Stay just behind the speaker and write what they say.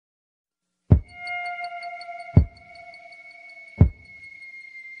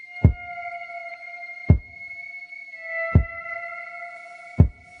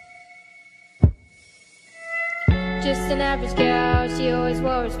an average girl, she always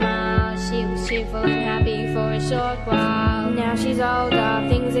wore a smile. She was cheerful and happy for a short while. Now she's older,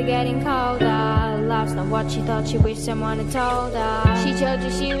 things are getting colder. Life's not what she thought, she wished someone had told her. She told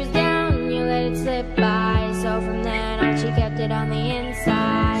you she was down and you let it slip by. So from then on she kept it on the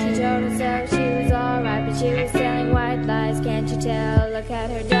inside. She told herself she was alright, but she was telling white lies. Can't you tell? Look at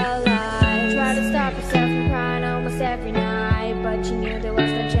her dull eyes. Tried to stop herself from crying almost every night, but she knew there was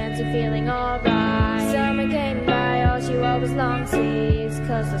no chance of feeling alright. Summer came by, all she wore was long sleeves,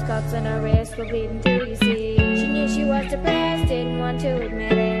 cause those cuts on her wrist were bleeding through, you see. She knew she was depressed, didn't want to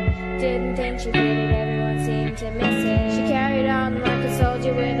admit it. Didn't think she did it, everyone seemed to miss it. She carried on like a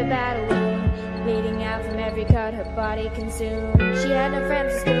soldier with a battle wound, bleeding out from every cut her body consumed. She had no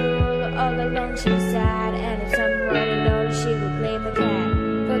friends at school, all alone she was sad, and if someone were to notice she would blame the cat.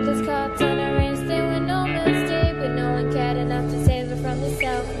 But those cuts on her wrist, they were no mistake, but no one cared enough to save her from the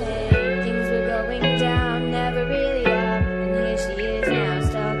self-hate. Things were going down, never really up, and here she is now,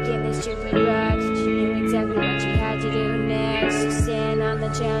 stuck in this stupid rut. She knew exactly what she had to do next. She sat on the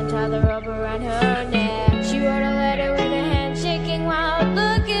chair and tied the rope around her neck. She wrote a letter with her hand shaking wild.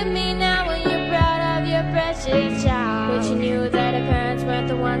 Look at me now when you're proud of your precious child. But she knew that her parents weren't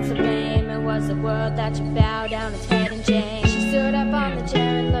the ones to blame. It was the world that should bow down its head in shame. She stood up on the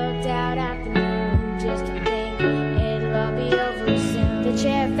chair and looked out at the moon, just to think it'll all be over soon. The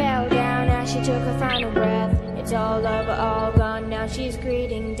chair fell down as she took her final breath. It's all over, all gone, now she's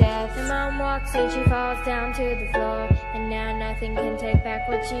greeting death. Her mom walks in, she falls down to the floor, and now nothing can take back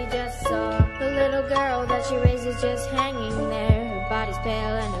what she just saw. The little girl that she raised is just hanging there. Her body's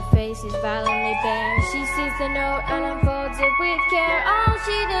pale and her face is violently bare. She sees the note and unfolds it with care. All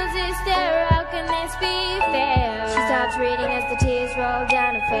she does is stare, how can this be fair? She stops reading as the tears roll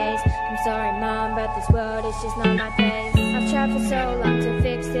down her face. I'm sorry mom, but this world is just not my place. I've tried for so long to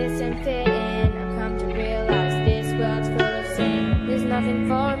fix this and fit in. I've come to realize this world's full of sin. There's nothing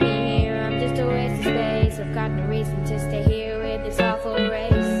for me here, I'm just a waste of space. I've got no reason to stay here with this awful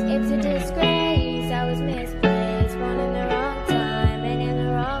race. It's a disgrace, I was misplaced, born in the wrong time and in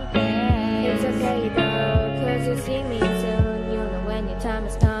the wrong place. It's okay though, cause you'll see me soon. You'll know when your time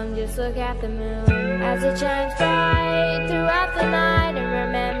has come, just look at the moon as it shines bright throughout the night. And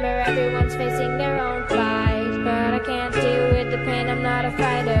remember, everyone's facing their own fight, but I can't deal with the pain, I'm not a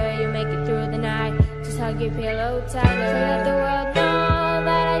fighter. You make it through the night, just hug your pillow tighter. So let the world know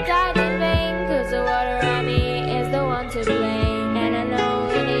that I died in vain, cause the water around me is the one to blame. And I know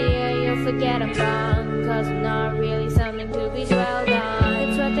in a year you'll forget I'm gone, cause I'm not really something to be dwelled on.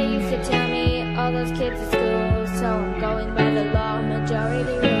 It's what they used to tell me, all those kids at school, so I'm going by the law,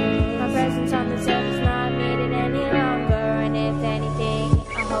 majority rule. My presence on this earth is not needed any longer, and if anything,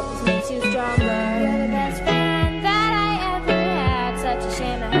 I hope this makes you stronger. You're the best friend that I ever had, such a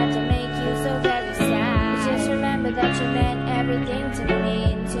shame I had to make you so very sad. But just remember that you meant everything to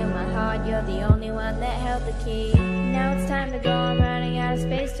me, and to my heart you're the only one that held the key. Now it's time to go, I'm running out of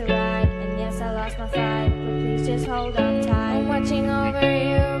space to ride, and yes I lost my fight, but please just hold on tight. I'm watching over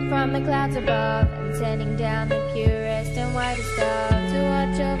you from the clouds above, and sending down the purest and whitest love to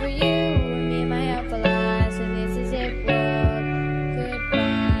watch over you.